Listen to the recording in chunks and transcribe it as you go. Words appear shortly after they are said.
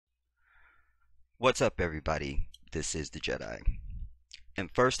What's up, everybody? This is the Jedi. And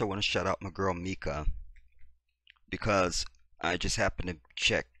first, I want to shout out my girl Mika because I just happened to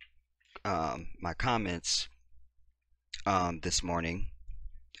check my comments this morning,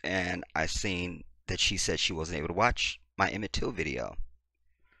 and I seen that she said she wasn't able to watch my Emmett Till video.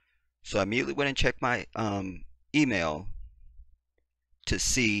 So I immediately went and checked my email to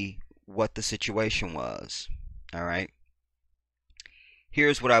see what the situation was. All right.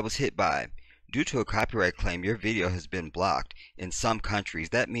 Here's what I was hit by. Due to a copyright claim, your video has been blocked in some countries.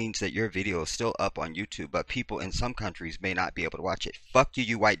 That means that your video is still up on YouTube, but people in some countries may not be able to watch it. Fuck you,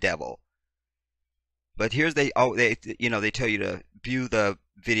 you white devil. But here's they tell you to view the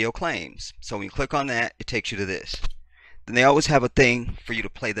video claims. So when you click on that, it takes you to this. Then they always have a thing for you to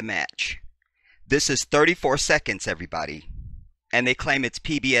play the match. This is 34 seconds, everybody. And they claim it's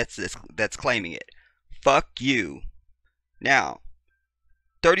PBS that's claiming it. Fuck you. Now,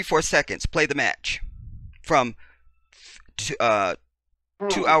 34 seconds, play the match. From 2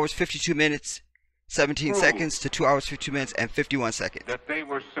 hours 52 minutes 17 seconds to 2 hours 52 minutes and 51 seconds. That they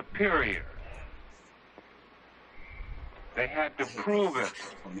were superior. They had to prove it.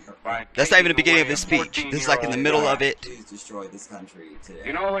 That's not even the beginning of his speech. This is like in the middle of it. Please destroy this country today.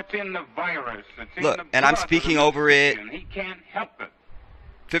 You know, it's in the virus. It's in Look, the and I'm blood speaking of over it. He can't help it.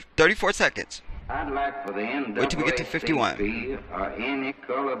 34 seconds. I'd like for the NAACP Wait till we get to 51. or any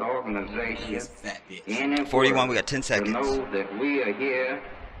colored organization, This fat bitch. any 41, we got world 10 to seconds. know that we are here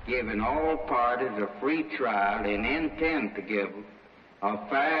giving all parties a free trial and intend to give a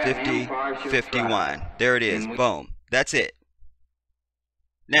fair and 50, impartial 51. trial. There it is. And we- Boom. That's it.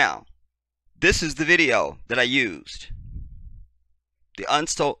 Now, this is the video that I used. The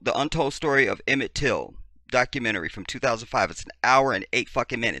untold story of Emmett Till documentary from 2005. It's an hour and 8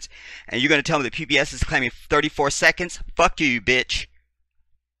 fucking minutes. And you're going to tell me that PBS is claiming 34 seconds? Fuck you, you bitch.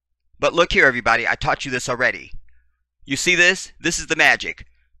 But look here, everybody. I taught you this already. You see this? This is the magic.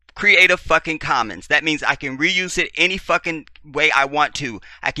 Creative fucking Commons. That means I can reuse it any fucking way I want to.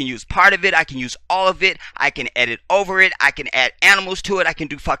 I can use part of it. I can use all of it. I can edit over it. I can add animals to it. I can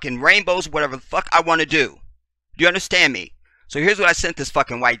do fucking rainbows, whatever the fuck I want to do. Do you understand me? So here's what I sent this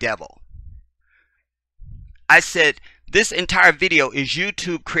fucking white devil. I said, this entire video is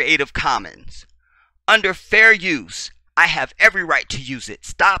YouTube Creative Commons. Under fair use, I have every right to use it.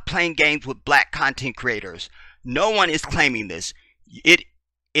 Stop playing games with black content creators. No one is claiming this.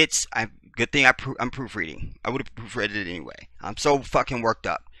 It's good thing I'm proofreading. I would have proofread it anyway. I'm so fucking worked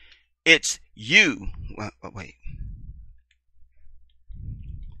up. It's you. Wait.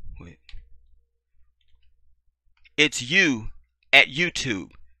 It's you at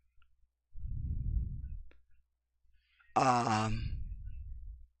YouTube. Well,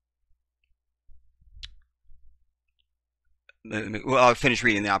 I'll finish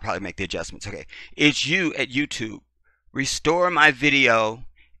reading, then I'll probably make the adjustments. Okay. It's you at YouTube. Restore my video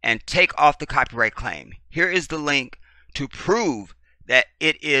and take off the copyright claim. Here is the link to prove that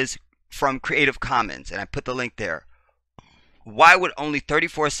it is from Creative Commons, and I put the link there. Why would only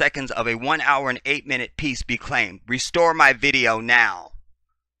 34 seconds of a 1 hour and 8 minute piece be claimed? Restore my video now.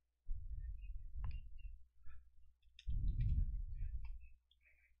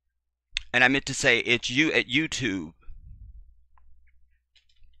 And I meant to say it's you at YouTube.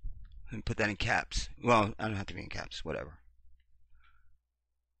 Let me put that in caps. Well, I don't have to be in caps. Whatever.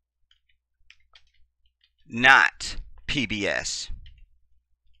 Not PBS.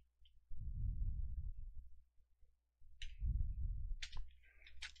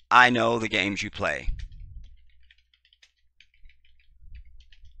 I know the games you play.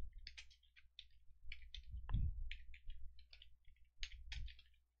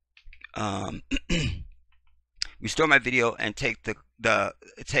 Restore my video and take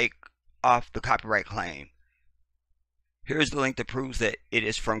take off the copyright claim. Here's the link that proves that it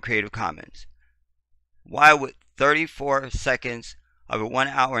is from Creative Commons. Why would 34 seconds of a 1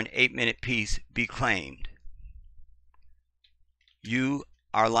 hour and 8 minute piece be claimed? You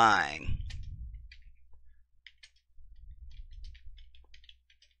are lying.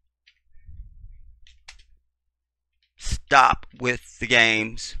 Stop with the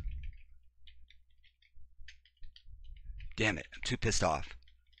games. Damn it, I'm too pissed off.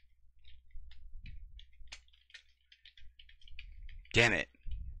 Damn it.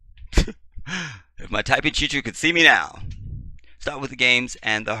 If my typing teacher could see me now. Stop with the games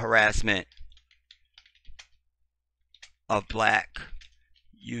and the harassment of black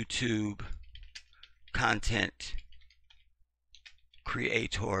YouTube content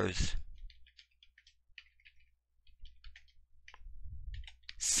creators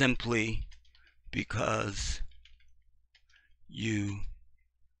simply because you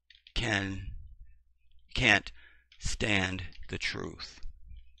can Can't stand the truth.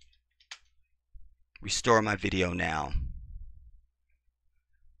 Restore my video now.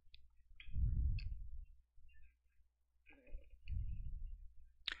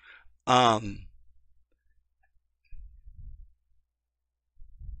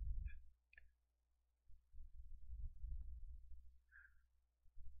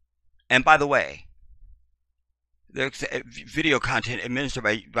 And by the way, there's video content administered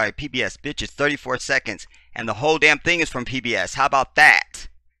by PBS. Bitch, it's 34 seconds, and the whole damn thing is from PBS. How about that?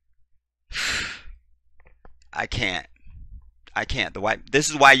 I can't. This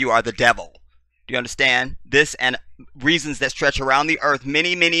is why you are the devil. Do you understand? This and reasons that stretch around the earth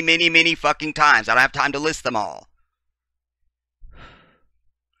many, many, many, many fucking times. I don't have time to list them all.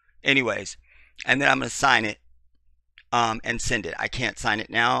 Anyways, and then I'm going to sign it and send it. I can't sign it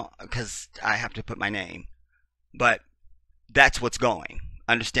now because I have to put my name. But that's what's going.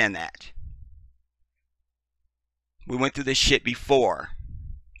 Understand that. We went through this shit before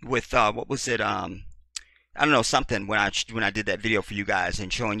with what was it? I don't know, something when I did that video for you guys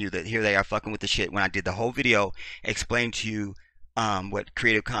and showing you that here they are fucking with the shit. When I did the whole video, explained to you what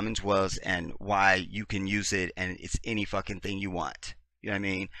Creative Commons was and why you can use it, and it's any fucking thing you want. You know what I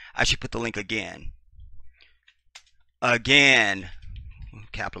mean? I should put the link again. Again.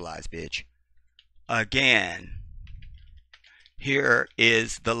 Capitalize, bitch. Again. Here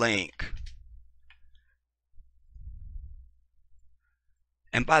is the link.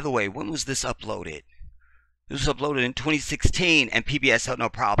 And by the way, when was this uploaded? This was uploaded in 2016 and PBS had no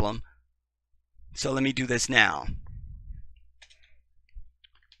problem. So let me do this now.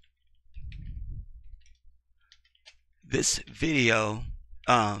 This video,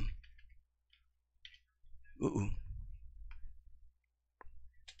 the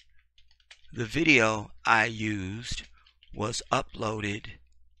video I used was uploaded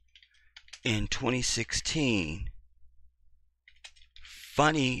in 2016.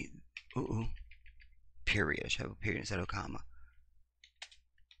 Funny, period. I should have a period instead of a comma.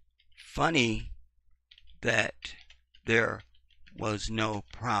 Funny that there was no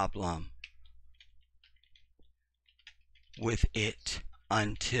problem with it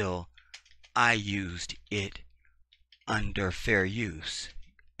until I used it under fair use.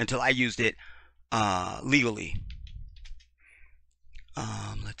 Until I used it legally.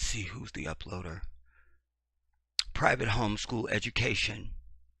 Let's see who's the uploader. Private homeschool education.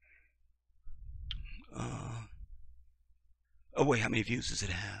 Oh wait, how many views does it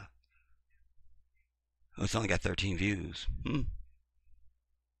have? Oh, it's only got 13 views.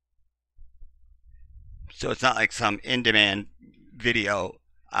 So it's not like some in-demand video,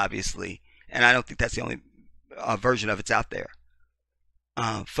 obviously. And I don't think that's the only version of it's out there.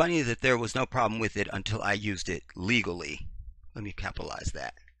 Funny that there was no problem with it until I used it legally. Let me capitalize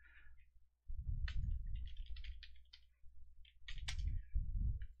that.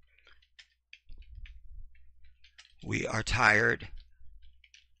 We are tired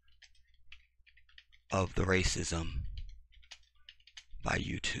of the racism by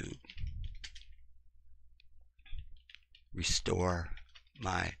YouTube. Restore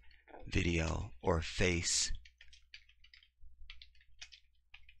my video or face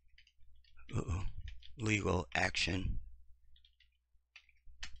legal action.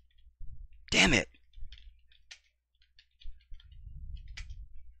 Damn it.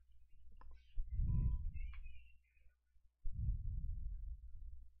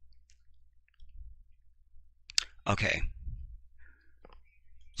 Okay.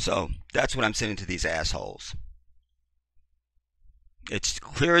 So that's what I'm sending to these assholes. It's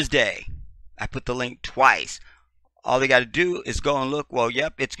clear as day. I put the link twice. All they got to do is go and look. Well,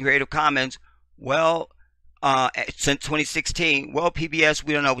 yep, it's Creative Commons. Well, since 2016. Well, PBS,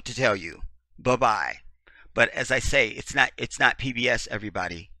 we don't know what to tell you. Bye-bye. But as I say, it's not PBS,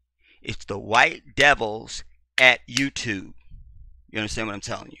 everybody. It's the white devils at YouTube. You understand what I'm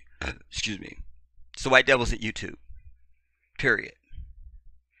telling you? Excuse me. It's the white devils at YouTube. Period.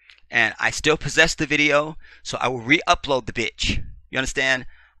 And I still possess the video, so I will re-upload the bitch. You understand?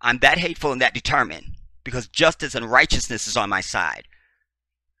 I'm that hateful and that determined because justice and righteousness is on my side.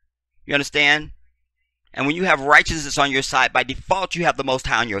 You understand? And when you have righteousness on your side, by default, you have the Most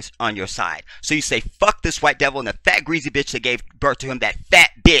High on your side. So you say, fuck this white devil and the fat greasy bitch that gave birth to him, that fat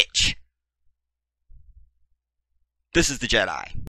bitch. This is the Jedi.